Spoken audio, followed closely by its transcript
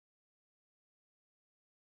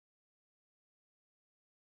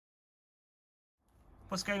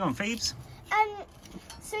What's going on, Phoebes?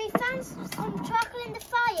 So we found some charcoal in the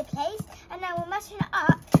fireplace, and now we're mashing it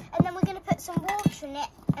up, and then we're going to put some water in it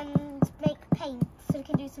and make paint, so we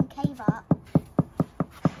can do some cave art.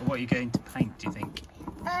 What are you going to paint, do you think?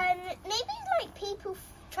 Maybe like people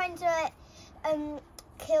trying to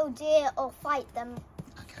kill deer or fight them.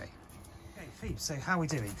 Okay. Okay, Phoebes, so how are we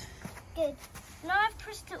doing? Good. Now I've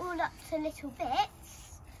pressed it all up to little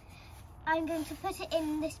bits. I'm going to put it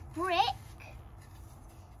in this brick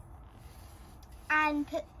and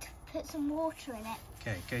put some water in it.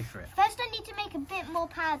 Okay, go for it. First I need to make a bit more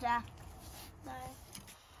powder. No.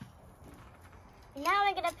 Now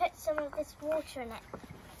I'm going to put some of this water in it.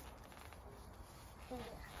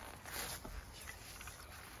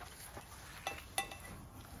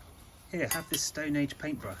 Here, have this Stone Age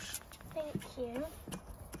paintbrush. Thank you.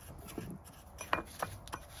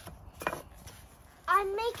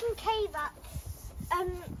 I'm making cave arts.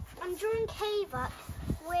 I'm drawing cave arts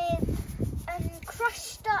with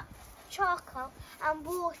crushed up charcoal and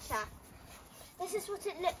water. This is what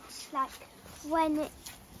it looks like when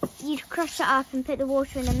you crush it up and put the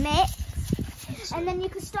water in a mix. Excellent. And then you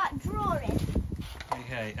can start drawing.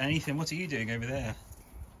 Okay, and Ethan, what are you doing over there?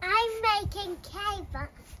 I'm making cave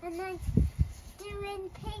arts and I'm doing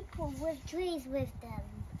people with trees with them.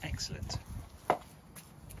 Excellent.